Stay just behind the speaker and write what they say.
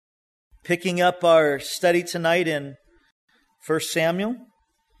Picking up our study tonight in 1 Samuel,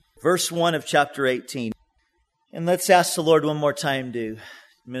 verse 1 of chapter 18. And let's ask the Lord one more time to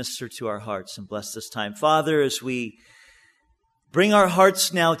minister to our hearts and bless this time. Father, as we bring our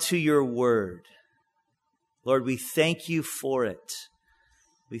hearts now to your word, Lord, we thank you for it.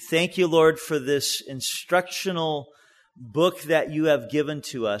 We thank you, Lord, for this instructional book that you have given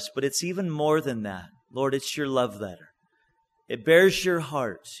to us, but it's even more than that. Lord, it's your love letter. It bears your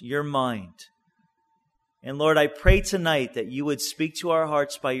heart, your mind. And Lord, I pray tonight that you would speak to our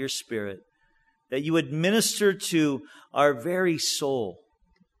hearts by your Spirit, that you would minister to our very soul.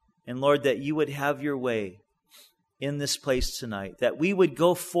 And Lord, that you would have your way in this place tonight, that we would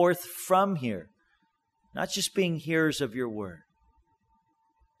go forth from here, not just being hearers of your word,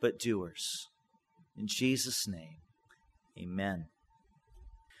 but doers. In Jesus' name, amen.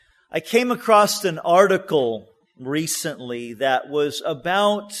 I came across an article recently that was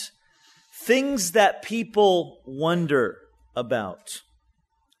about things that people wonder about.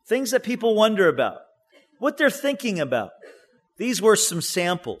 Things that people wonder about. What they're thinking about. These were some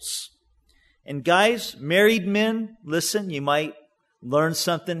samples. And guys, married men, listen, you might learn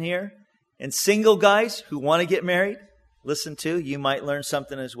something here. And single guys who want to get married, listen too, you might learn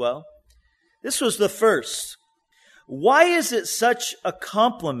something as well. This was the first. Why is it such a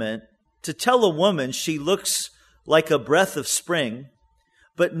compliment to tell a woman she looks like a breath of spring,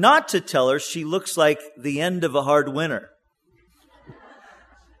 but not to tell her she looks like the end of a hard winter?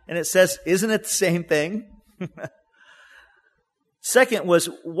 And it says, isn't it the same thing? Second was,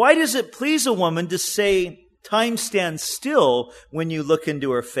 why does it please a woman to say time stands still when you look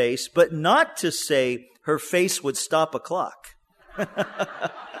into her face, but not to say her face would stop a clock?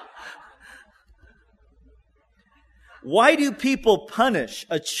 Why do people punish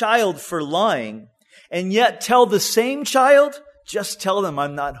a child for lying and yet tell the same child, just tell them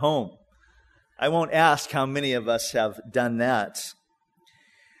I'm not home? I won't ask how many of us have done that.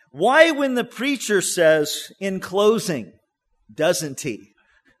 Why, when the preacher says, in closing, doesn't he?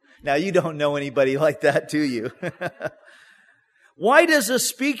 Now, you don't know anybody like that, do you? Why does a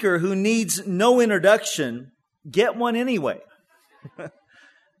speaker who needs no introduction get one anyway?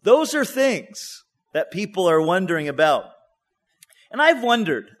 Those are things that people are wondering about. And I've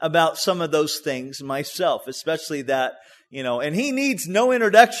wondered about some of those things myself, especially that, and he needs no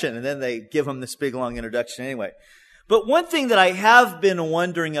introduction. And then they give him this big, long introduction anyway. But one thing that I have been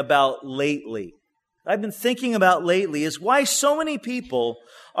wondering about lately, I've been thinking about lately, is why so many people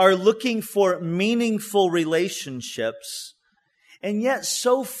are looking for meaningful relationships, and yet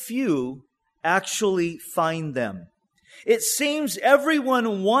so few actually find them. It seems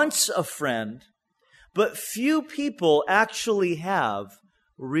everyone wants a friend, but few people actually have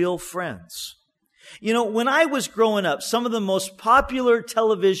real friends. When I was growing up, some of the most popular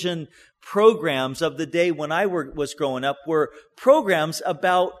television programs of the day when I was growing up were programs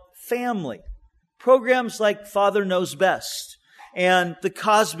about family. Programs like Father Knows Best and The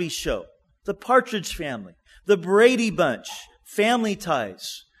Cosby Show, The Partridge Family, The Brady Bunch, Family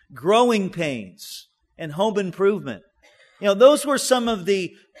Ties, Growing Pains, and Home Improvement. Those were some of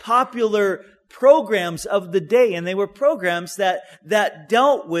the popular programs of the day, and they were programs that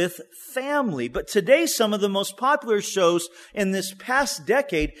dealt with family. But today, some of the most popular shows in this past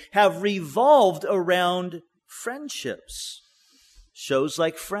decade have revolved around friendships. Shows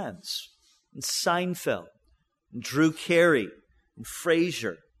like Friends, and Seinfeld, and Drew Carey, and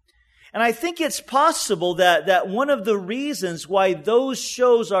Frasier. And I think it's possible that one of the reasons why those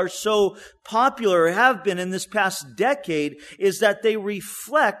shows are so popular, or have been in this past decade, is that they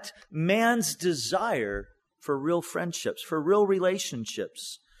reflect man's desire for real friendships, for real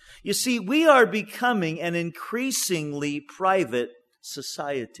relationships. You see, we are becoming an increasingly private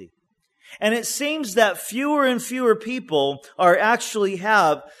society. And it seems that fewer and fewer people actually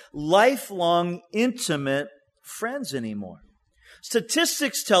have lifelong, intimate friends anymore.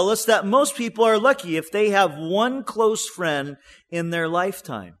 Statistics tell us that most people are lucky if they have one close friend in their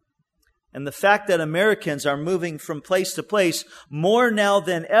lifetime. And the fact that Americans are moving from place to place more now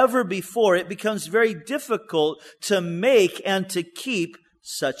than ever before, it becomes very difficult to make and to keep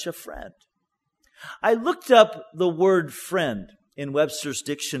such a friend. I looked up the word friend in Webster's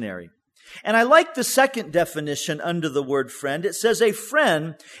dictionary. And I like the second definition under the word friend. It says a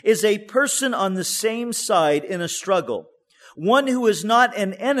friend is a person on the same side in a struggle. One who is not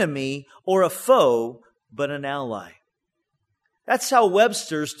an enemy or a foe, but an ally. That's how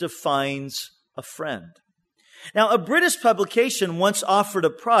Webster's defines a friend. Now, a British publication once offered a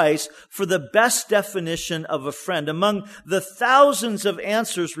prize for the best definition of a friend. Among the thousands of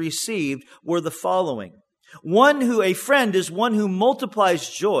answers received were the following. A friend is one who multiplies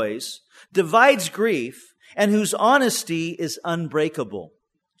joys, divides grief, and whose honesty is unbreakable.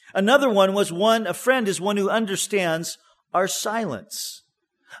 Another one was a friend is one who understands our silence.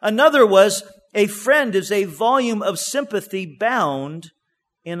 Another was, a friend is a volume of sympathy bound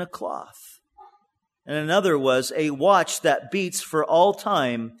in a cloth. And another was, a watch that beats for all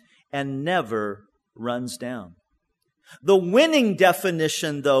time and never runs down. The winning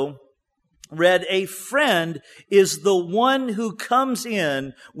definition, though, read, a friend is the one who comes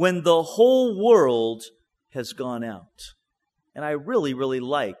in when the whole world has gone out. And I really, really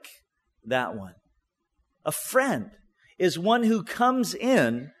like that one. A friend is one who comes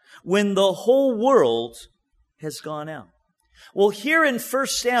in when the whole world has gone out. Well, here in 1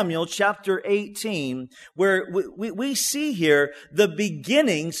 Samuel chapter 18, where we see here the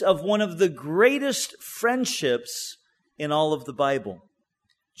beginnings of one of the greatest friendships in all of the Bible,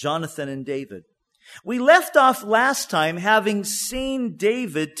 Jonathan and David. We left off last time having seen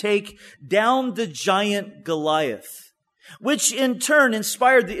David take down the giant Goliath, which in turn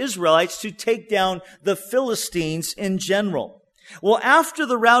inspired the Israelites to take down the Philistines in general. Well, after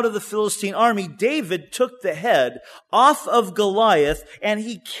the rout of the Philistine army, David took the head off of Goliath and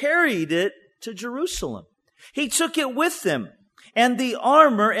he carried it to Jerusalem. He took it with him. And the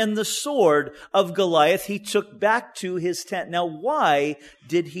armor and the sword of Goliath he took back to his tent. Now, why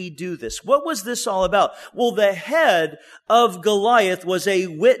did he do this? What was this all about? Well, the head of Goliath was a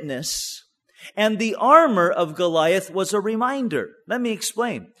witness, and the armor of Goliath was a reminder. Let me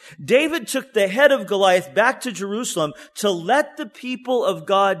explain. David took the head of Goliath back to Jerusalem to let the people of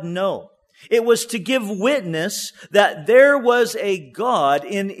God know. It was to give witness that there was a God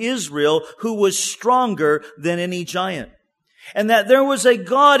in Israel who was stronger than any giant. And that there was a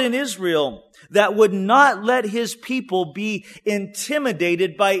God in Israel that would not let his people be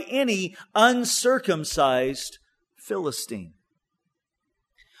intimidated by any uncircumcised Philistine.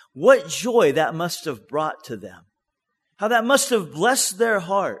 What joy that must have brought to them. How that must have blessed their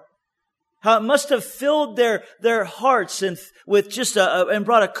heart. How it must have filled their hearts and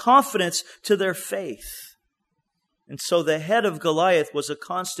brought a confidence to their faith. And so the head of Goliath was a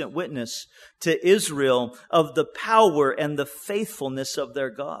constant witness to Israel of the power and the faithfulness of their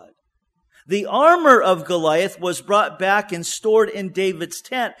God. The armor of Goliath was brought back and stored in David's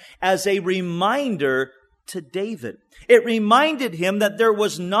tent as a reminder to David. It reminded him that there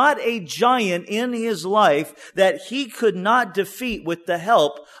was not a giant in his life that he could not defeat with the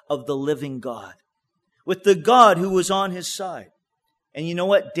help of the living God, with the God who was on his side. And you know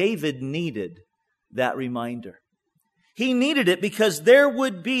what? David needed that reminder. He needed it because there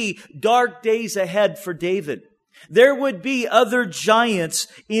would be dark days ahead for David. There would be other giants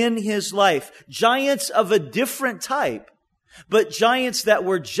in his life, giants of a different type, but giants that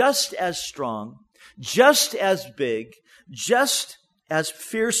were just as strong, just as big, just as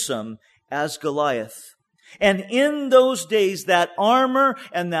fearsome as Goliath. And in those days, that armor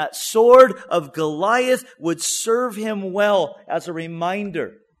and that sword of Goliath would serve him well as a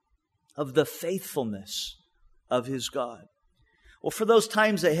reminder of the faithfulness of his God. Well, for those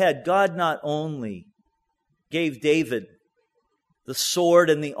times ahead, God not only gave David the sword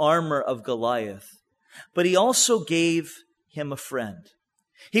and the armor of Goliath, but he also gave him a friend.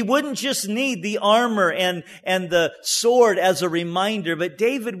 He wouldn't just need the armor and the sword as a reminder, but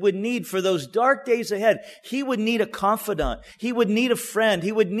David would need, for those dark days ahead, he would need a confidant. He would need a friend.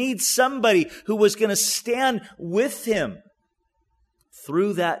 He would need somebody who was going to stand with him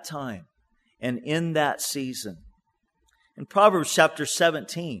through that time and in that season. In Proverbs chapter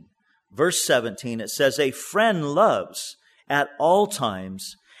 17, verse 17, it says, a friend loves at all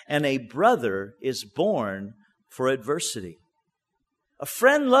times, and a brother is born for adversity. A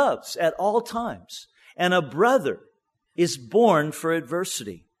friend loves at all times, and a brother is born for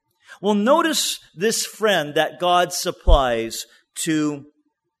adversity. Well, notice this friend that God supplies to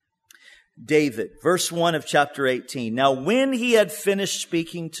David. Verse 1 of chapter 18. Now, when he had finished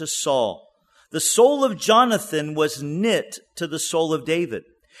speaking to Saul, the soul of Jonathan was knit to the soul of David,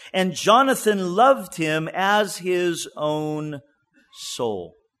 and Jonathan loved him as his own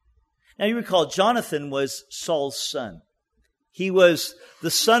soul. Now, you recall, Jonathan was Saul's son. He was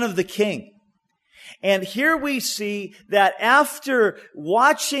the son of the king. And here we see that after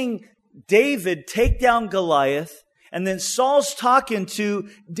watching David take down Goliath, and then Saul's talking to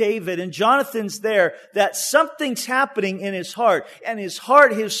David, and Jonathan's there, that something's happening in his heart. And his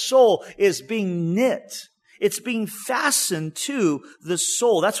heart, his soul, is being knit. It's being fastened to the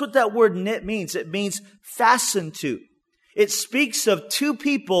soul. That's what that word knit means. It means fastened to. It speaks of two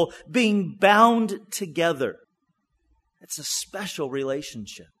people being bound together. It's a special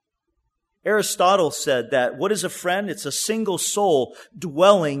relationship. Aristotle said that what is a friend? It's a single soul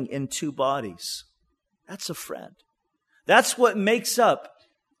dwelling in two bodies. That's a friend. That's what makes up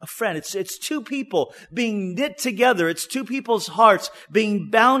a friend. It's two people being knit together. It's two people's hearts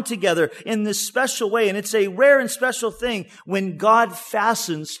being bound together in this special way. And it's a rare and special thing when God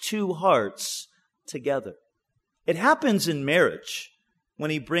fastens two hearts together. It happens in marriage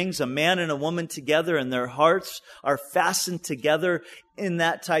when He brings a man and a woman together and their hearts are fastened together in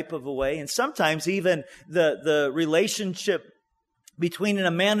that type of a way. And sometimes even the relationship between a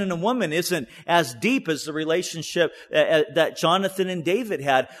man and a woman isn't as deep as the relationship that Jonathan and David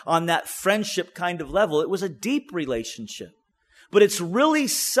had on that friendship kind of level. It was a deep relationship. But it's really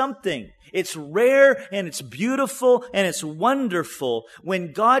something. It's rare and it's beautiful and it's wonderful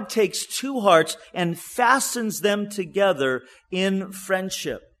when God takes two hearts and fastens them together in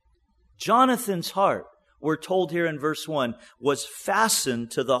friendship. Jonathan's heart, we're told here in verse 1, was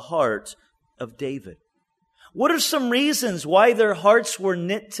fastened to the heart of David. What are some reasons why their hearts were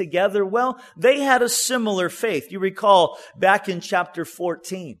knit together? Well, they had a similar faith. You recall back in chapter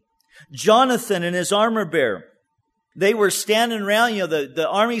 14, Jonathan and his armor bearer, they were standing around, the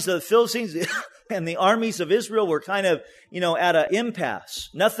armies of the Philistines and the armies of Israel were kind of, at an impasse.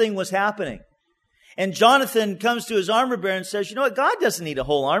 Nothing was happening. And Jonathan comes to his armor bearer and says, God doesn't need a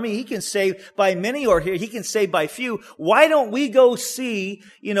whole army. He can save by many, or He can save by few. Why don't we go see,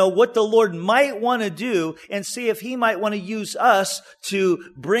 what the Lord might want to do and see if He might want to use us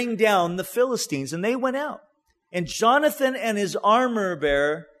to bring down the Philistines? And they went out. And Jonathan and his armor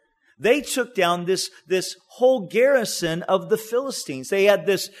bearer, they took down this whole garrison of the Philistines. They had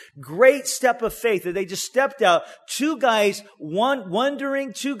this great step of faith that they just stepped out. Two guys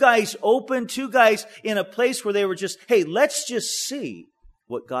wondering, two guys open, two guys in a place where they were just, hey, let's just see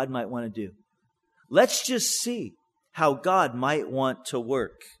what God might want to do. Let's just see how God might want to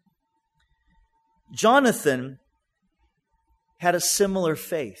work. Jonathan had a similar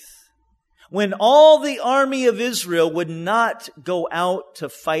faith. When all the army of Israel would not go out to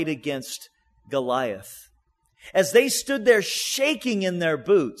fight against Goliath, as they stood there shaking in their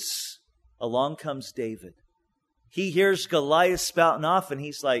boots, along comes David. He hears Goliath spouting off and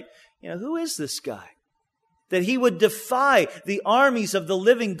he's like, who is this guy? That he would defy the armies of the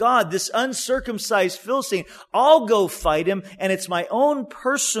living God, this uncircumcised Philistine. I'll go fight him. And it's my own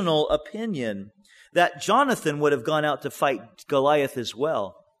personal opinion that Jonathan would have gone out to fight Goliath as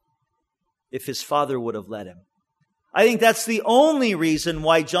well, if his father would have let him. I think that's the only reason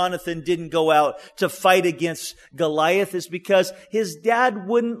why Jonathan didn't go out to fight against Goliath, is because his dad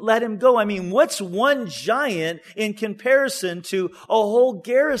wouldn't let him go. I mean, what's one giant in comparison to a whole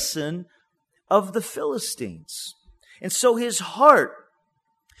garrison of the Philistines? And so his heart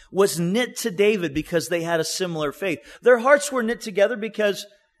was knit to David because they had a similar faith. Their hearts were knit together because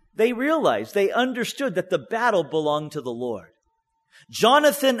they realized, they understood that the battle belonged to the Lord.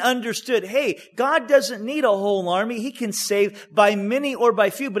 Jonathan understood, hey, God doesn't need a whole army. He can save by many or by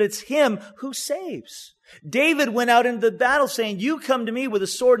few, but it's Him who saves. David went out into the battle saying, you come to me with a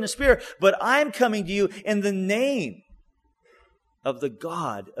sword and a spear, but I'm coming to you in the name of the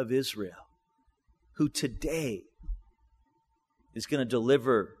God of Israel, who today is going to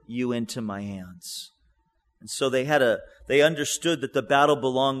deliver you into my hands. And so they understood that the battle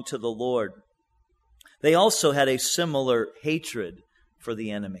belonged to the Lord. They also had a similar hatred for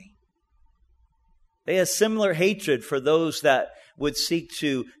the enemy. They had similar hatred for those that would seek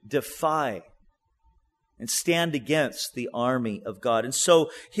to defy and stand against the army of God. And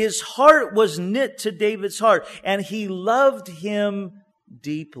so his heart was knit to David's heart, and he loved him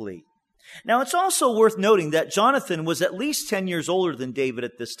deeply. Now, it's also worth noting that Jonathan was at least 10 years older than David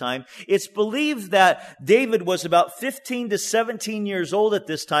at this time. It's believed that David was about 15 to 17 years old at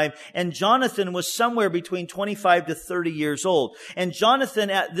this time, and Jonathan was somewhere between 25 to 30 years old. And Jonathan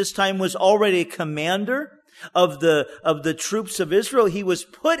at this time was already a commander of the troops of Israel. He was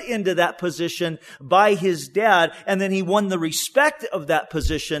put into that position by his dad, and then he won the respect of that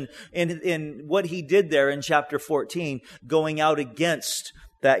position in what he did there in chapter 14, going out against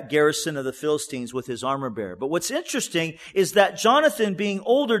that garrison of the Philistines with his armor bearer. But what's interesting is that Jonathan, being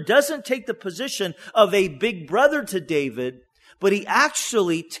older, doesn't take the position of a big brother to David, but he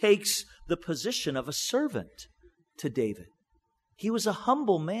actually takes the position of a servant to David. He was a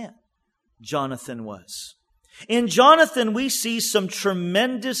humble man, Jonathan was. In Jonathan, we see some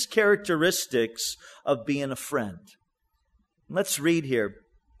tremendous characteristics of being a friend. Let's read here,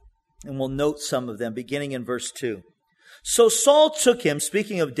 and we'll note some of them, beginning in verse 2. So Saul took him,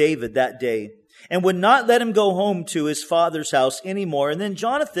 speaking of David that day, and would not let him go home to his father's house anymore. And then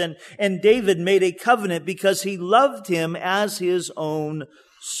Jonathan and David made a covenant because he loved him as his own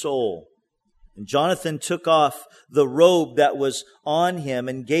soul. And Jonathan took off the robe that was on him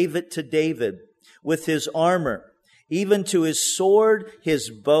and gave it to David with his armor, even to his sword, his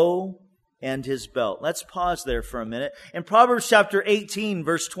bow, and his belt. Let's pause there for a minute. In Proverbs chapter 18,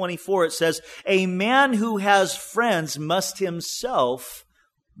 verse 24, it says, "A man who has friends must himself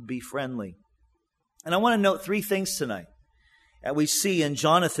be friendly." And I want to note three things tonight that we see in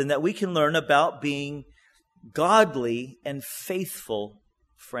Jonathan that we can learn about being godly and faithful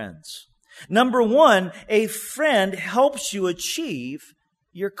friends. Number one, a friend helps you achieve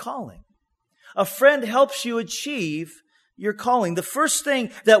your calling. A friend helps you achieve your calling. The first thing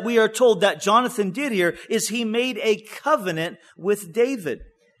that we are told that Jonathan did here is he made a covenant with David.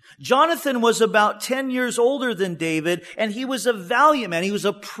 Jonathan was about 10 years older than David, and he was a valiant man. He was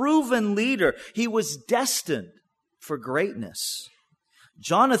a proven leader. He was destined for greatness.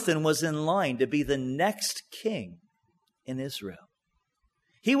 Jonathan was in line to be the next king in Israel.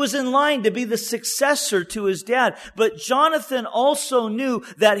 He was in line to be the successor to his dad. But Jonathan also knew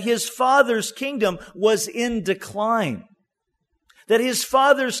that his father's kingdom was in decline. That his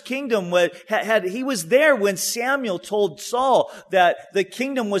father's kingdom he was there when Samuel told Saul that the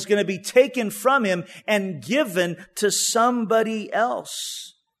kingdom was going to be taken from him and given to somebody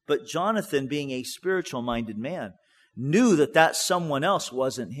else. But Jonathan, being a spiritual-minded man, knew that someone else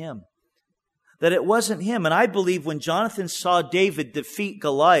wasn't him. That it wasn't him. And I believe when Jonathan saw David defeat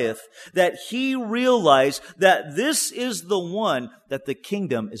Goliath, that he realized that this is the one that the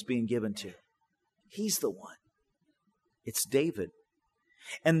kingdom is being given to. He's the one. It's David.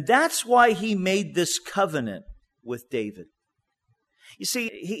 And that's why he made this covenant with David. You see,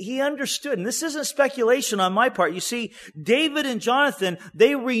 he understood, and this isn't speculation on my part. You see, David and Jonathan,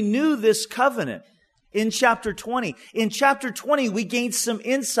 they renew this covenant in chapter 20. In chapter 20, we gained some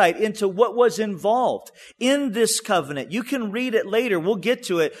insight into what was involved in this covenant. You can read it later. We'll get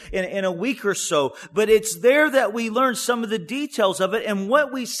to it in a week or so. But it's there that we learn some of the details of it. And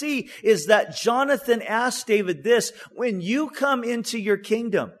what we see is that Jonathan asked David this: when you come into your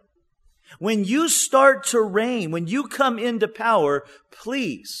kingdom, when you start to reign, when you come into power,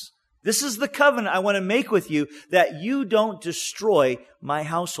 please, this is the covenant I want to make with you, that you don't destroy my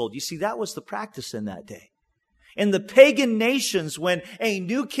household. You see, that was the practice in that day. In the pagan nations, when a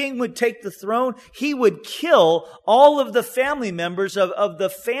new king would take the throne, he would kill all of the family members of the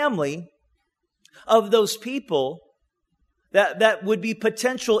family of those people that would be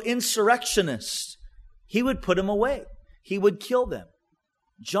potential insurrectionists. He would put them away. He would kill them.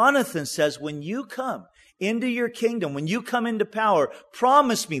 Jonathan says, when you come into your kingdom, when you come into power,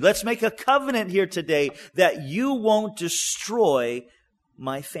 promise me, let's make a covenant here today, that you won't destroy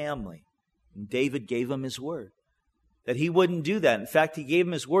my family. And David gave him his word that he wouldn't do that. In fact, he gave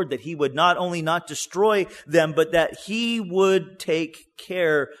him his word that he would not only not destroy them, but that he would take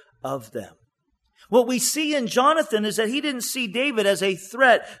care of them. What we see in Jonathan is that he didn't see David as a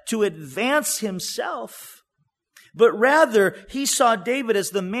threat to advance himself, but rather he saw David as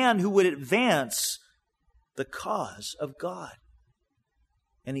the man who would advance the cause of God.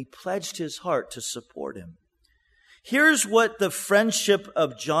 And he pledged his heart to support him. Here's what the friendship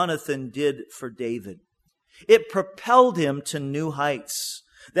of Jonathan did for David. It propelled him to new heights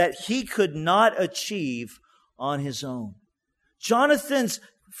that he could not achieve on his own. Jonathan's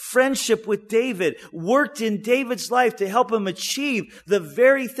friendship with David worked in David's life to help him achieve the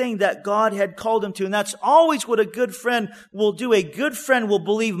very thing that God had called him to. And that's always what a good friend will do. A good friend will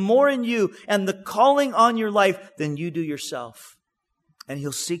believe more in you and the calling on your life than you do yourself. And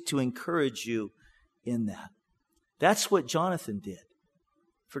he'll seek to encourage you in that. That's what Jonathan did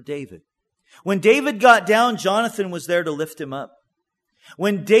for David. When David got down, Jonathan was there to lift him up.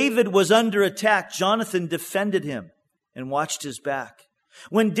 When David was under attack, Jonathan defended him and watched his back.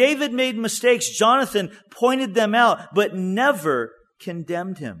 When David made mistakes, Jonathan pointed them out, but never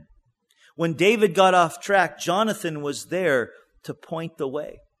condemned him. When David got off track, Jonathan was there to point the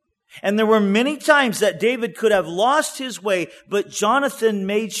way. And there were many times that David could have lost his way, but Jonathan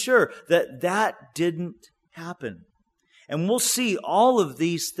made sure that didn't happen. And we'll see all of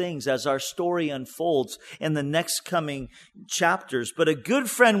these things as our story unfolds in the next coming chapters. But a good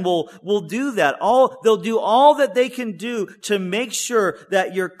friend will do that. They'll do all that they can do to make sure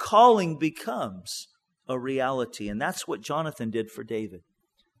that your calling becomes a reality. And that's what Jonathan did for David.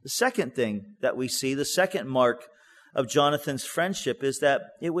 The second thing that we see, the second mark of Jonathan's friendship, is that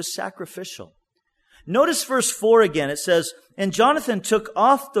it was sacrificial. Notice verse 4 again. It says, "And Jonathan took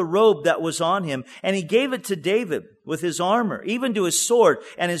off the robe that was on him, and he gave it to David with his armor, even to his sword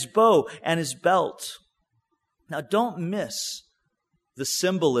and his bow and his belt." Now don't miss the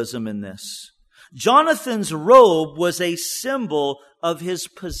symbolism in this. Jonathan's robe was a symbol of his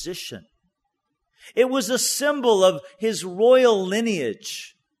position. It was a symbol of his royal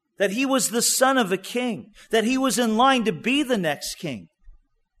lineage, that he was the son of a king, that he was in line to be the next king.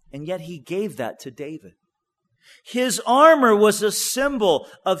 And yet he gave that to David. His armor was a symbol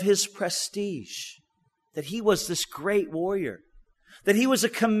of his prestige, that he was this great warrior, that he was a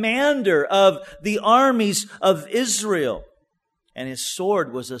commander of the armies of Israel. And his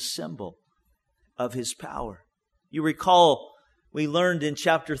sword was a symbol of his power. You recall, we learned in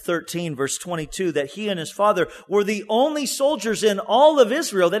chapter 13, verse 22, that he and his father were the only soldiers in all of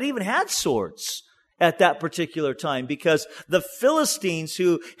Israel that even had swords at that particular time, because the Philistines,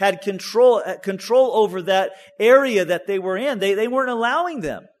 who had control over that area that they were in, they weren't allowing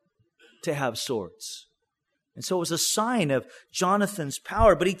them to have swords. And so it was a sign of Jonathan's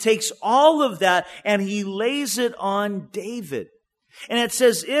power. But he takes all of that and he lays it on David. And it's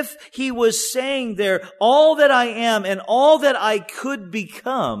as if he was saying there, all that I am and all that I could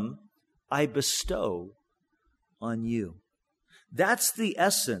become, I bestow on you. That's the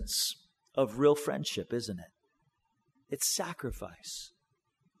essence of real friendship, isn't it? It's sacrifice.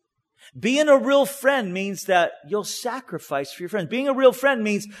 Being a real friend means that you'll sacrifice for your friends. Being a real friend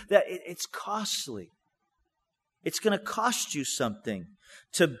means that it's costly. It's going to cost you something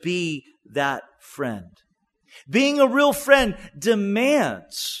to be that friend. Being a real friend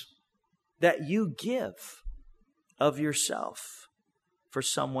demands that you give of yourself for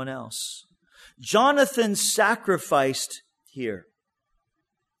someone else. Jonathan sacrificed here.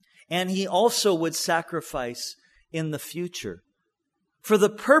 And he also would sacrifice in the future for the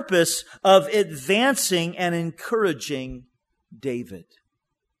purpose of advancing and encouraging David.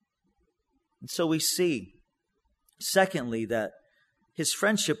 And so we see, secondly, that his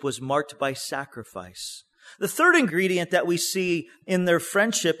friendship was marked by sacrifice. The third ingredient that we see in their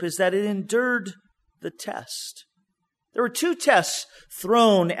friendship is that it endured the test. There were two tests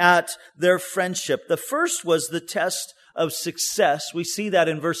thrown at their friendship. The first was the test of success. We see that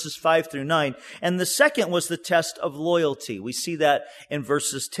in verses 5 through 9. And the second was the test of loyalty. We see that in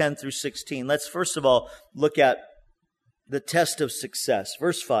verses 10 through 16. Let's first of all look at the test of success.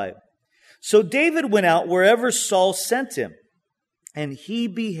 Verse 5. So David went out wherever Saul sent him, and he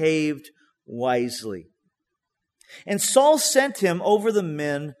behaved wisely. And Saul sent him over the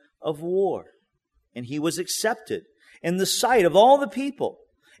men of war, and he was accepted in the sight of all the people,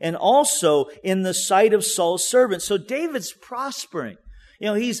 and also in the sight of Saul's servants. So David's prospering. You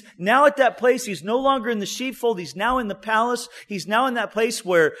know, he's now at that place. He's no longer in the sheepfold. He's now in the palace. He's now in that place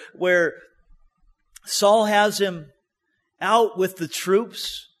where Saul has him out with the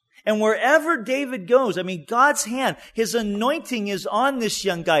troops. And wherever David goes, I mean, God's hand, His anointing is on this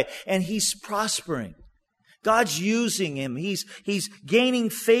young guy, and he's prospering. God's using him. He's gaining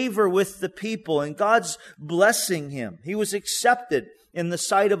favor with the people, and God's blessing him. He was accepted in the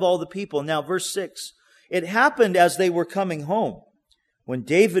sight of all the people. Now, verse 6. It happened as they were coming home, when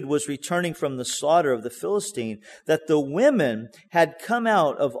David was returning from the slaughter of the Philistine, that the women had come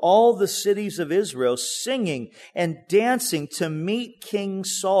out of all the cities of Israel, singing and dancing to meet King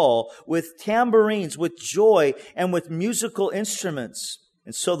Saul with tambourines, with joy, and with musical instruments.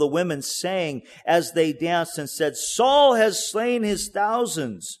 And so the women sang as they danced and said, Saul has slain his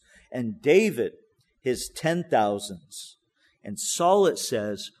thousands, and David his 10,000s. And Saul, it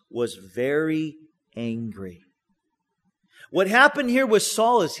says, was very angry. What happened here with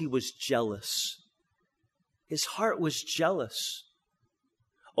Saul is he was jealous. His heart was jealous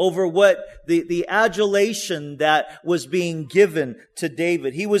over what the adulation that was being given to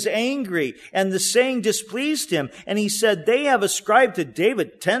David. He was angry, and the saying displeased him. And he said, they have ascribed to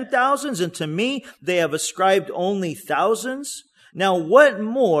David 10,000s, and to me they have ascribed only thousands. Now what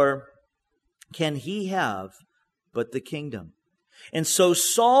more can he have but the kingdom? And so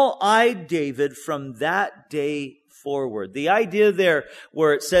Saul eyed David from that day forward. The idea there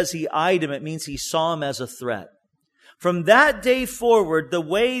where it says he eyed him, it means he saw him as a threat. From that day forward, the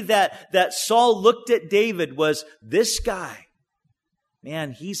way that Saul looked at David was, this guy,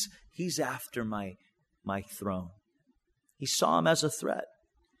 man, he's after my throne. He saw him as a threat.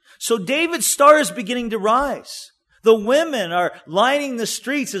 So David's star is beginning to rise. The women are lining the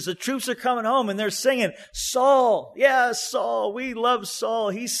streets as the troops are coming home, and they're singing, Saul, yeah, Saul, we love Saul.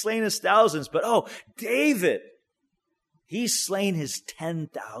 He's slain his thousands. But David, he's slain his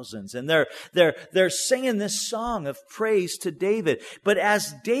 10,000s. And they're singing this song of praise to David. But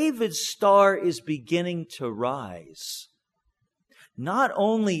as David's star is beginning to rise, not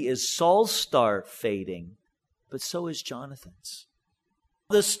only is Saul's star fading, but so is Jonathan's.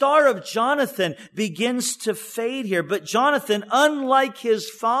 The star of Jonathan begins to fade here. But Jonathan, unlike his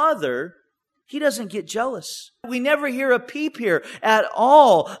father, He doesn't get jealous. We never hear a peep here at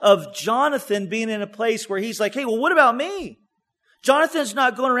all of Jonathan being in a place where he's like, hey, well, what about me? Jonathan's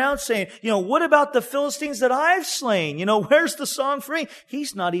not going around saying, what about the Philistines that I've slain? Where's the song for me?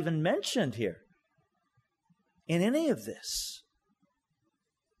 He's not even mentioned here in any of this.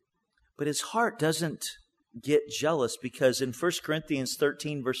 But his heart doesn't get jealous because in 1 Corinthians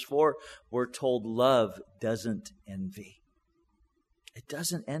 13 verse 4, we're told love doesn't envy. It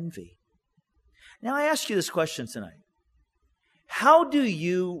doesn't envy. Now I ask you this question tonight. How do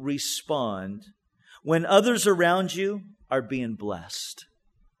you respond when others around you are being blessed?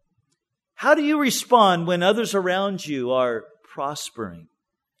 How do you respond when others around you are prospering?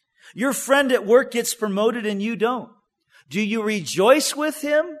 Your friend at work gets promoted and you don't. Do you rejoice with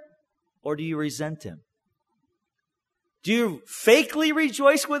him or do you resent him? Do you fakely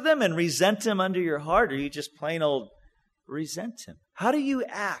rejoice with him and resent him under your heart, or you just plain old resent him? How do you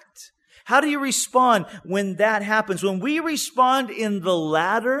act? How do you respond when that happens? When we respond in the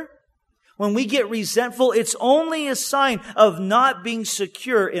latter, when we get resentful, it's only a sign of not being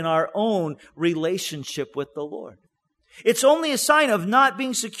secure in our own relationship with the Lord. It's only a sign of not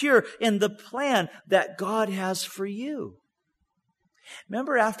being secure in the plan that God has for you.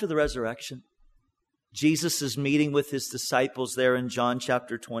 Remember after the resurrection, Jesus is meeting with his disciples there in John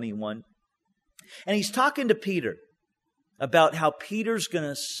chapter 21. And he's talking to Peter about how Peter's going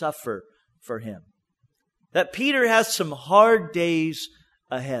to suffer for him. That Peter has some hard days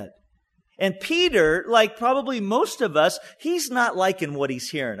ahead. And Peter, like probably most of us, he's not liking what he's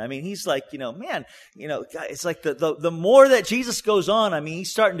hearing. I mean, he's like, it's like the more that Jesus goes on, I mean,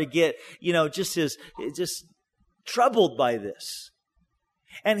 he's starting to get, just troubled by this.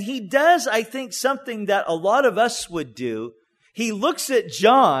 And he does, I think, something that a lot of us would do. He looks at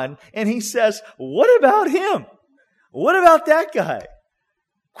John and he says, what about him? What about that guy?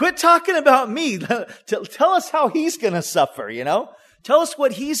 Quit talking about me. Tell us how he's going to suffer, Tell us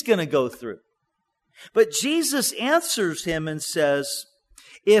what he's going to go through. But Jesus answers him and says,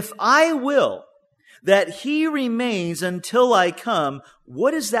 if I will that he remains until I come,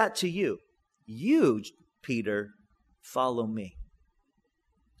 what is that to you? You, Peter, follow me.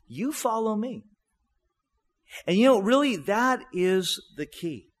 You follow me. And really, that is the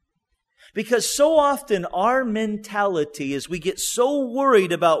key. Because so often our mentality is we get so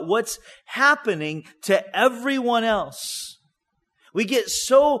worried about what's happening to everyone else. We get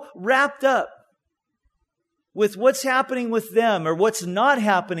so wrapped up with what's happening with them or what's not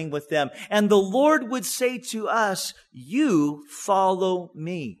happening with them. And the Lord would say to us, you follow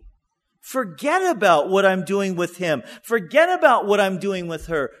me. Forget about what I'm doing with him. Forget about what I'm doing with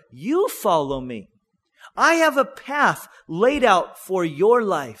her. You follow me. I have a path laid out for your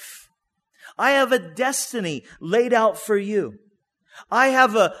life. I have a destiny laid out for you. I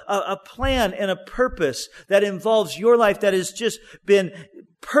have a plan and a purpose that involves your life that has just been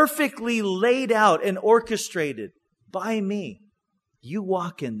perfectly laid out and orchestrated by me. You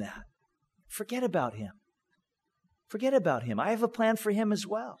walk in that. Forget about him. Forget about him. I have a plan for him as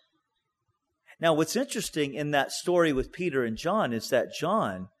well. Now, what's interesting in that story with Peter and John is that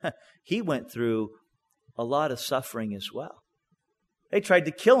John, he went through a lot of suffering as well. They tried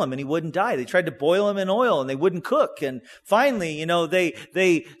to kill him and he wouldn't die. They tried to boil him in oil and they wouldn't cook. And finally,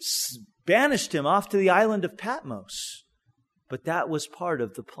 they banished him off to the island of Patmos. But that was part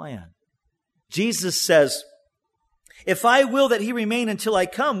of the plan. Jesus says, if I will that he remain until I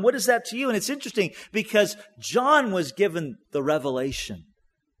come, what is that to you? And it's interesting because John was given the revelation,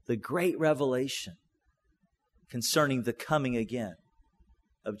 the great revelation concerning the coming again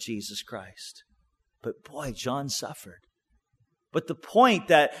of Jesus Christ. But boy, John suffered. But the point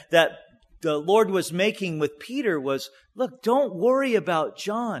that the Lord was making with Peter was, look, don't worry about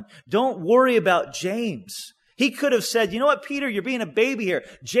John. Don't worry about James. He could have said, you know what, Peter, you're being a baby here.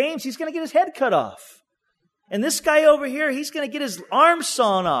 James, he's going to get his head cut off. And this guy over here, he's going to get his arm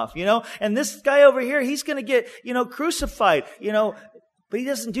sawn off, And this guy over here, he's going to get, crucified, But he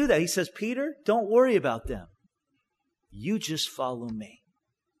doesn't do that. He says, Peter, don't worry about them. You just follow me.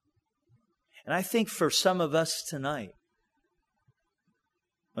 And I think for some of us tonight,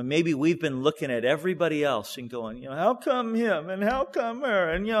 when maybe we've been looking at everybody else and going, how come him and how come her?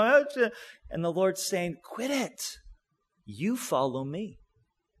 And, and the Lord's saying, quit it. You follow me.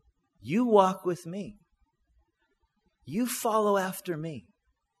 You walk with me. You follow after me.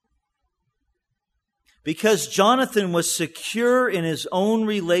 Because Jonathan was secure in his own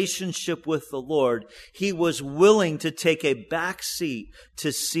relationship with the Lord, he was willing to take a back seat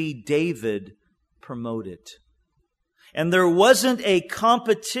to see David promoted. And there wasn't a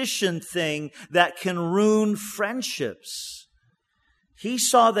competition thing that can ruin friendships. he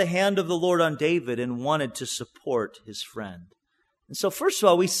saw the hand of the Lord on David and wanted to support his friend. And so first of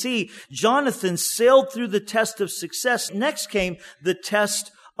all, we see Jonathan sailed through the test of success. Next came the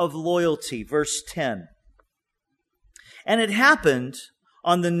test of loyalty, verse 10. And it happened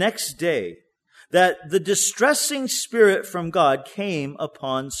on the next day that the distressing spirit from God came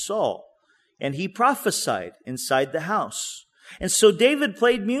upon Saul, and he prophesied inside the house. And so David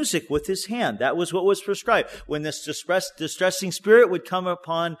played music with his hand. That was what was prescribed. When this distressing spirit would come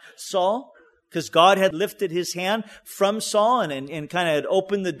upon Saul, because God had lifted his hand from Saul and kind of had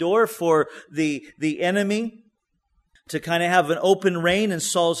opened the door for the enemy to kind of have an open reign in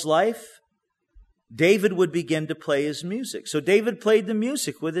Saul's life, David would begin to play his music. So David played the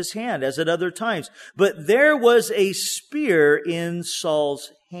music with his hand, as at other times. But there was a spear in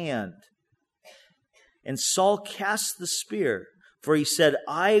Saul's hand. And Saul cast the spear, for he said,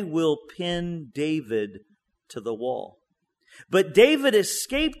 I will pin David to the wall. But David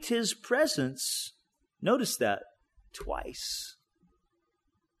escaped his presence, notice that, twice.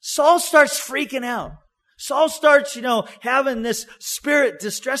 Saul starts freaking out. Saul starts, having this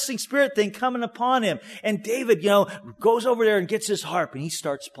distressing spirit thing coming upon him. And David, goes over there and gets his harp and he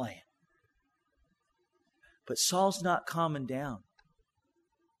starts playing. But Saul's not calming down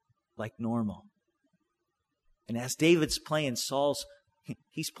like normal. And as David's playing,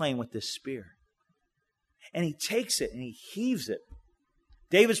 he's playing with this spear. And he takes it and he heaves it.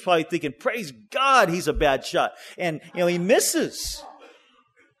 David's probably thinking, praise God, he's a bad shot. And, he misses.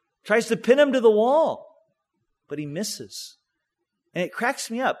 Tries to pin him to the wall. But he misses. And it cracks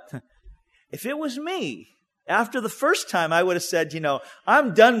me up. If it was me, after the first time, I would have said,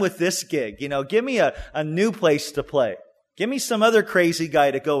 I'm done with this gig. Give me a new place to play. Give me some other crazy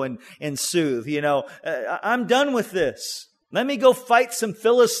guy to go and soothe. I'm done with this. Let me go fight some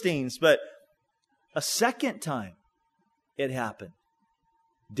Philistines. But a second time it happened.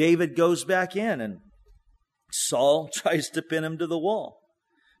 David goes back in and Saul tries to pin him to the wall.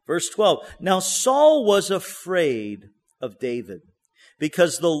 Verse 12, now Saul was afraid of David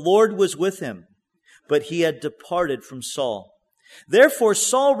because the Lord was with him, but he had departed from Saul. Therefore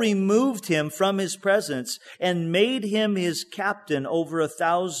Saul removed him from his presence and made him his captain over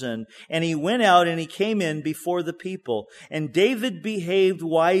 1,000. And he went out and he came in before the people. And David behaved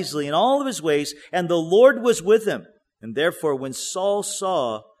wisely in all of his ways, and the Lord was with him. And therefore when Saul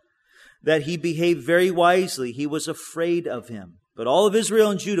saw that he behaved very wisely, he was afraid of him. But all of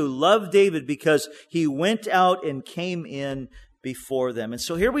Israel and Judah loved David because he went out and came in before them. And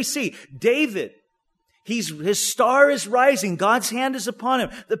so here we see David. His star is rising. God's hand is upon him.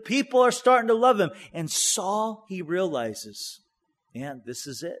 The people are starting to love him. And Saul, he realizes, man, this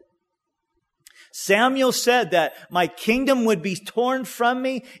is it. Samuel said that my kingdom would be torn from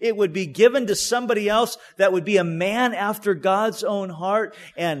me. It would be given to somebody else that would be a man after God's own heart.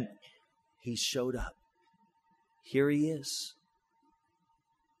 And he showed up. Here he is.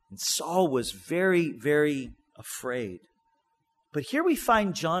 And Saul was very, very afraid. But here we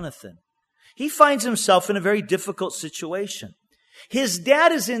find Jonathan. He finds himself in a very difficult situation. His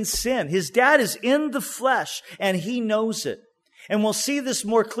dad is in sin. His dad is in the flesh, and he knows it. And we'll see this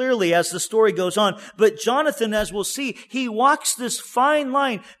more clearly as the story goes on. But Jonathan, as we'll see, he walks this fine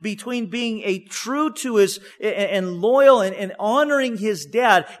line between being a true to his and loyal and honoring his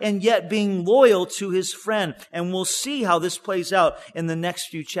dad, and yet being loyal to his friend. And we'll see how this plays out in the next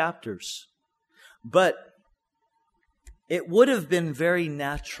few chapters. But it would have been very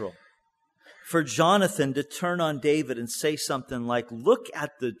natural for Jonathan to turn on David and say something like, look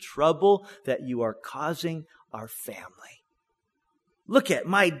at the trouble that you are causing our family. Look at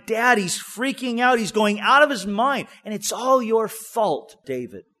my dad. He's freaking out. He's going out of his mind. And it's all your fault,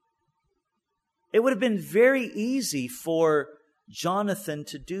 David. It would have been very easy for Jonathan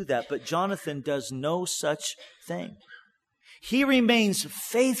to do that. But Jonathan does no such thing. He remains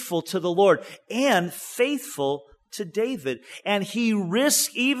faithful to the Lord and faithful to David. And he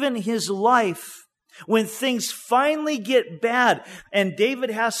risks even his life when things finally get bad and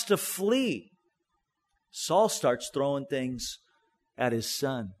David has to flee. Saul starts throwing things at his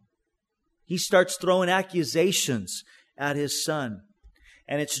son. He starts throwing accusations at his son.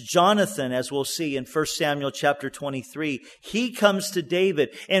 And it's Jonathan, as we'll see in 1 Samuel chapter 23. He comes to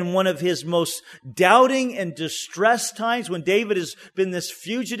David in one of his most doubting and distressed times when David has been this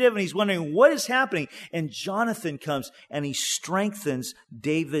fugitive and he's wondering what is happening. And Jonathan comes and he strengthens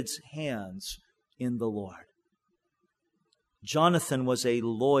David's hands in the Lord. Jonathan was a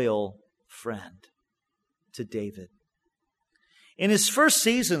loyal friend to David. In his first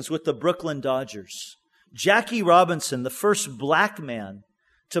seasons with the Brooklyn Dodgers, Jackie Robinson, the first black man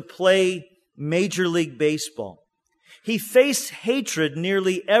to play Major League Baseball, He faced hatred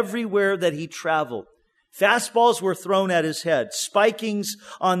nearly everywhere that he traveled. Fastballs were thrown at his head, spikings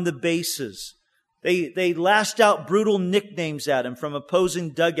on the bases. They lashed out brutal nicknames at him from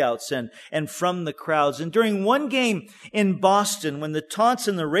opposing dugouts and from the crowds. And during one game in Boston, when the taunts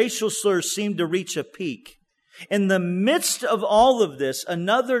and the racial slurs seemed to reach a peak, in the midst of all of this,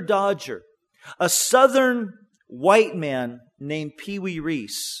 another Dodger, a Southern white man named Pee Wee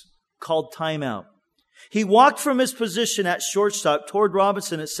Reese, called timeout. He walked from his position at shortstop toward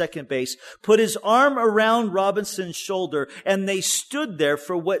Robinson at second base, put his arm around Robinson's shoulder, and they stood there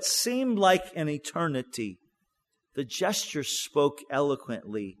for what seemed like an eternity. The gesture spoke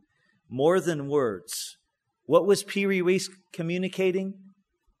eloquently, more than words. What was Pee Wee Reese communicating?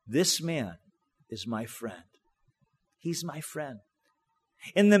 This man is my friend. He's my friend.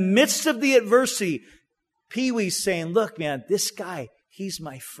 In the midst of the adversity, Pee Wee's saying, look, man, this guy, he's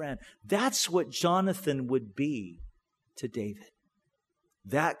my friend. That's what Jonathan would be to David.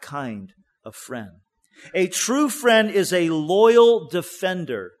 That kind of friend. A true friend is a loyal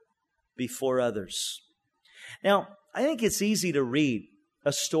defender before others. Now, I think it's easy to read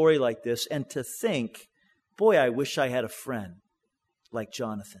a story like this and to think, boy, I wish I had a friend like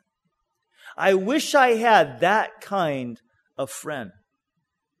Jonathan. I wish I had that kind of friend.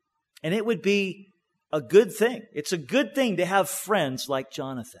 And it would be a good thing. It's a good thing to have friends like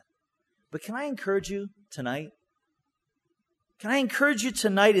Jonathan. But can I encourage you tonight? Can I encourage you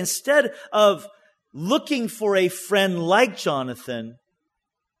tonight, instead of looking for a friend like Jonathan,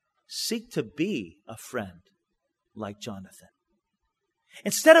 seek to be a friend like Jonathan.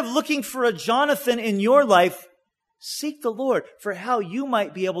 Instead of looking for a Jonathan in your life, seek the Lord for how you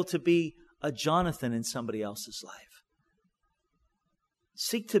might be able to be a Jonathan in somebody else's life.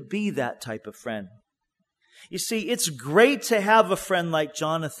 Seek to be that type of friend. You see, it's great to have a friend like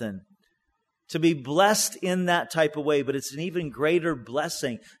Jonathan, to be blessed in that type of way, but it's an even greater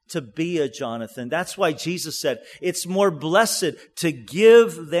blessing to be a Jonathan. That's why Jesus said, it's more blessed to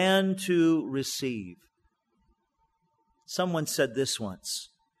give than to receive. Someone said this once,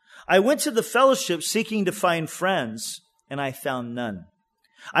 I went to the fellowship seeking to find friends, and I found none.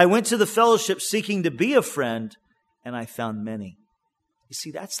 I went to the fellowship seeking to be a friend, and I found many. You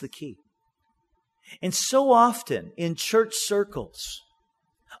see, that's the key. And so often in church circles,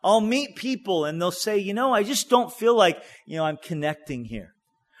 I'll meet people and they'll say, I just don't feel like, I'm connecting here.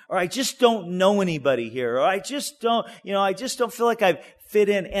 Or I just don't know anybody here. Or I just don't feel like I've fit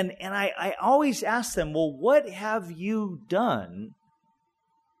in. And I always ask them, well, what have you done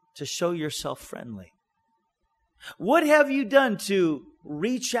to show yourself friendly? What have you done to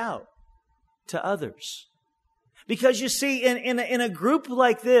reach out to others? Because you see, in a group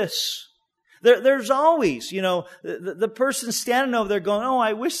like this, there's always, the person standing over there going, oh,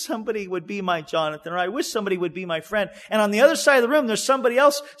 I wish somebody would be my Jonathan, or I wish somebody would be my friend. And on the other side of the room, there's somebody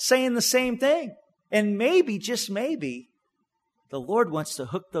else saying the same thing. And maybe, just maybe, the Lord wants to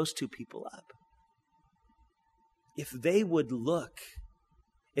hook those two people up. If they would look,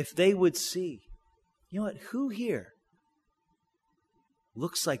 if they would see, who here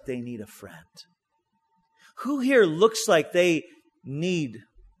looks like they need a friend? Who here looks like they need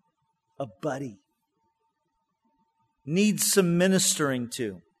a buddy? Needs some ministering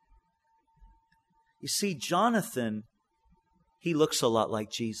to? You see, Jonathan, he looks a lot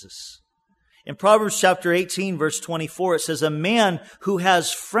like Jesus. In Proverbs chapter 18, verse 24, it says, a man who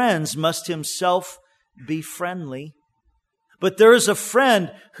has friends must himself be friendly. But there is a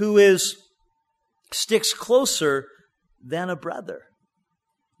friend who sticks closer than a brother.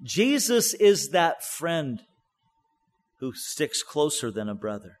 Jesus is that friend who sticks closer than a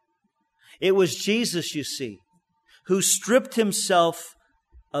brother. It was Jesus, you see, who stripped himself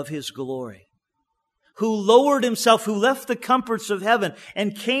of his glory, who lowered himself, who left the comforts of heaven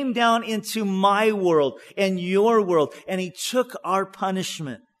and came down into my world and your world, and he took our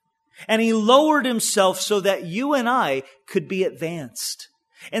punishment. And he lowered himself so that you and I could be advanced.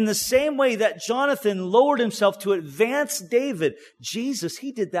 In the same way that Jonathan lowered himself to advance David, Jesus,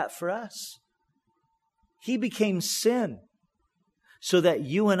 he did that for us. He became sin so that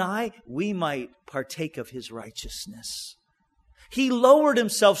you and I, we might partake of his righteousness. He lowered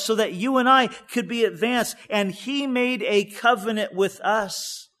himself so that you and I could be advanced, and he made a covenant with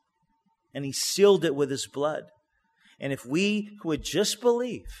us, and he sealed it with his blood. And if we would just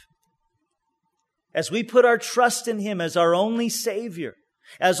believe, as we put our trust in him as our only Savior,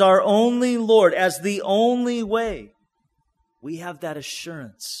 as our only Lord, as the only way, we have that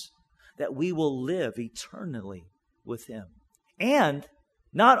assurance that we will live eternally with him. And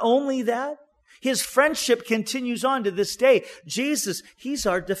not only that, His friendship continues on to this day. Jesus, He's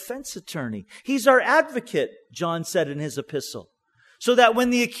our defense attorney. He's our advocate, John said in his epistle. So that when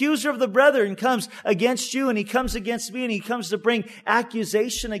the accuser of the brethren comes against you and he comes against me and he comes to bring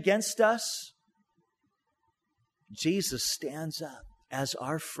accusation against us, Jesus stands up as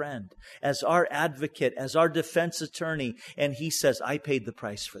our friend, as our advocate, as our defense attorney, and He says, I paid the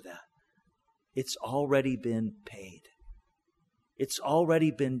price for that. It's already been paid. It's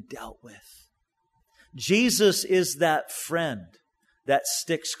already been dealt with. Jesus is that friend that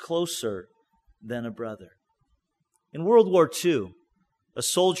sticks closer than a brother. In World War II, a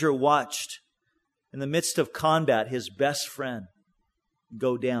soldier watched in the midst of combat his best friend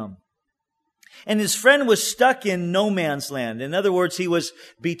go down. And his friend was stuck in no man's land. In other words, he was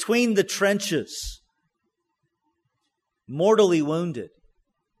between the trenches, mortally wounded.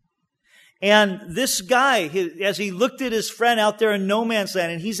 And this guy, as he looked at his friend out there in no man's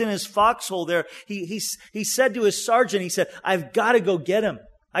land, and he's in his foxhole there, he said to his sergeant, he said, I've got to go get him.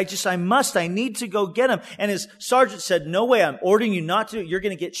 I need to go get him. And his sergeant said, no way, I'm ordering you not to. You're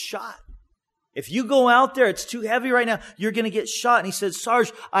going to get shot. If you go out there, it's too heavy right now, you're going to get shot. And he said,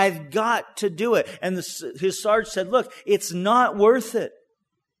 Sarge, I've got to do it. And his sergeant said, look, it's not worth it.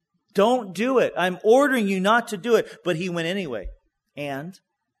 Don't do it. I'm ordering you not to do it. But he went anyway. And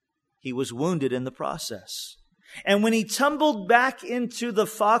he was wounded in the process. And when he tumbled back into the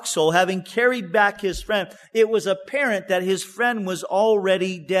foxhole, having carried back his friend, it was apparent that his friend was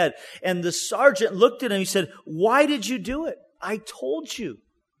already dead. And the sergeant looked at him and he said, why did you do it? I told you.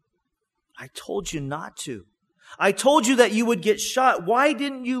 I told you not to. I told you that you would get shot. Why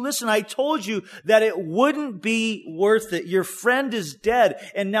didn't you listen? I told you that it wouldn't be worth it. Your friend is dead.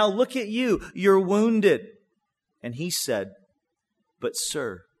 And now look at you. You're wounded. And he said, but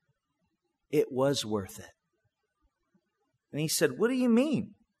sir, it was worth it. And he said, what do you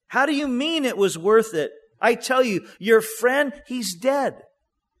mean? How do you mean it was worth it? I tell you, your friend, he's dead.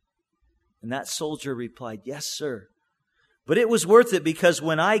 And that soldier replied, yes, sir. But it was worth it because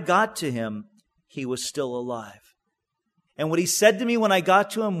when I got to him, he was still alive. And what he said to me when I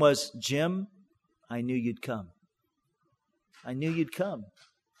got to him was, Jim, I knew you'd come. I knew you'd come.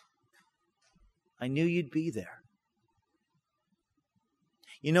 I knew you'd be there.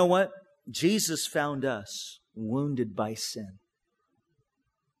 You know what? Jesus found us wounded by sin.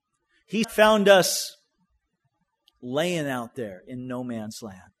 He found us laying out there in no man's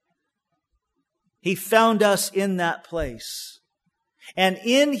land. He found us in that place. And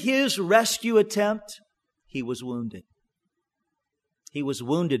in His rescue attempt, He was wounded. He was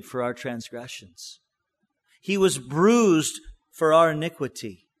wounded for our transgressions. He was bruised for our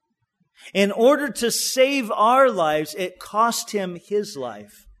iniquity. In order to save our lives, it cost Him His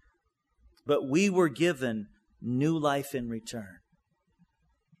life. But we were given new life in return.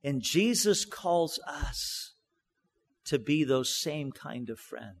 And Jesus calls us to be those same kind of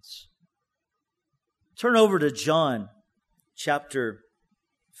friends. Turn over to John chapter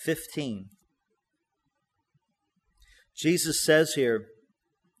 15. Jesus says here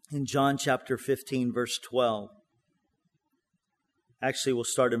in John chapter 15, verse 12. Actually, we'll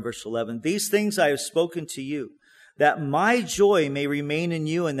start in verse 11. These things I have spoken to you, that my joy may remain in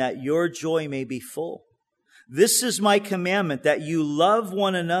you and that your joy may be full. This is my commandment, that you love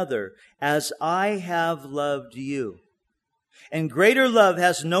one another as I have loved you. And greater love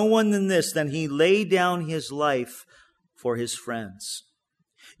has no one than this, than he lay down his life for his friends.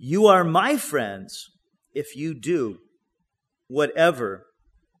 You are my friends if you do whatever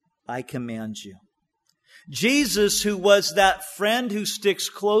I command you. Jesus, who was that friend who sticks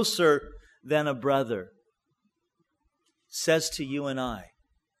closer than a brother, says to you and I,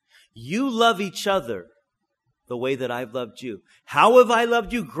 you love each other the way that I've loved you. How have I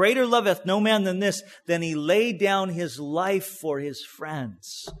loved you? Greater love hath no man than this, than he laid down his life for his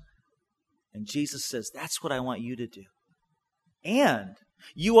friends. And Jesus says, that's what I want you to do. And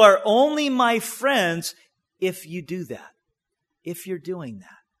you are only my friends if you do that. If you're doing that.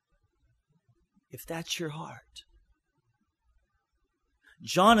 If that's your heart.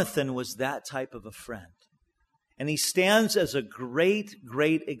 Jonathan was that type of a friend. And he stands as a great,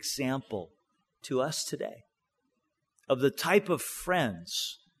 great example to us today of the type of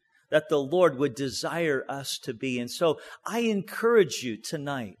friends that the Lord would desire us to be. And so I encourage you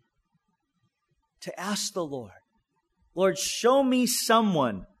tonight to ask the Lord, Lord, show me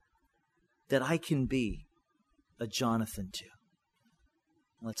someone that I can be a Jonathan to.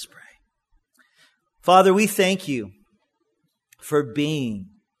 Let's pray. Father, we thank you for being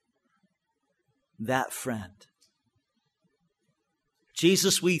that friend.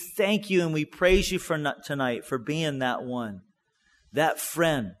 Jesus, we thank you and we praise you for tonight for being that one, that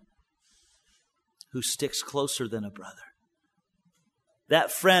friend who sticks closer than a brother.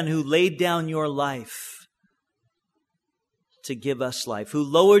 That friend who laid down your life to give us life, who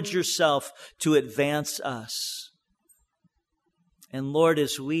lowered yourself to advance us. And Lord,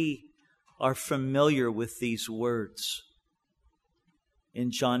 as we are familiar with these words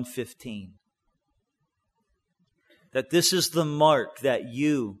in John 15, that this is the mark that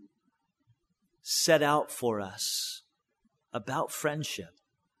you set out for us about friendship.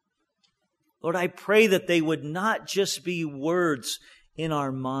 Lord, I pray that they would not just be words in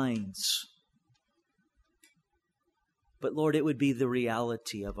our minds, but Lord, it would be the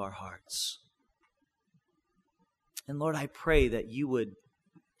reality of our hearts. And Lord, I pray that you would,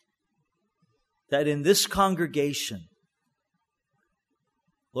 that in this congregation,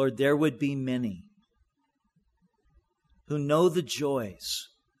 Lord, there would be many who know the joys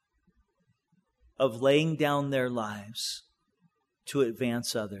of laying down their lives to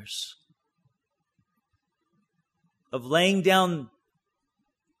advance others, of laying down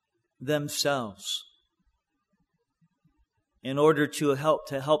themselves in order to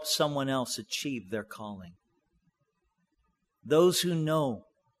help someone else achieve their calling. Those who know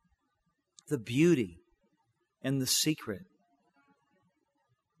the beauty and the secret,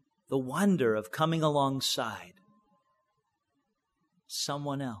 the wonder of coming alongside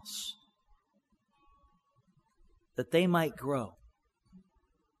someone else, that they might grow,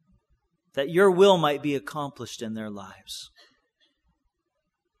 that your will might be accomplished in their lives.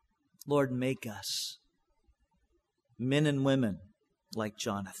 Lord, make us men and women like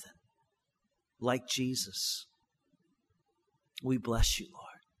Jonathan, like Jesus. We bless you, Lord.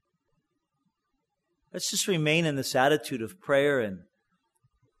 Let's just remain in this attitude of prayer, and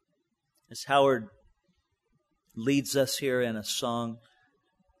as Howard leads us here in a song,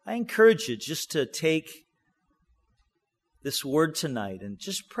 I encourage you just to take this word tonight and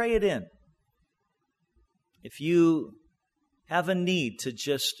just pray it in. If you have a need to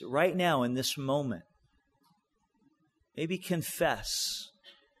just right now in this moment, maybe confess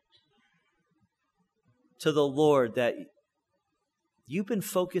to the Lord that you've been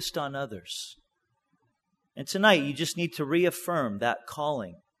focused on others. And tonight you just need to reaffirm that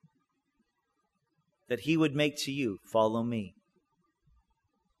calling that He would make to you, follow me.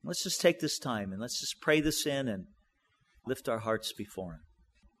 Let's just take this time and let's just pray this in and lift our hearts before Him.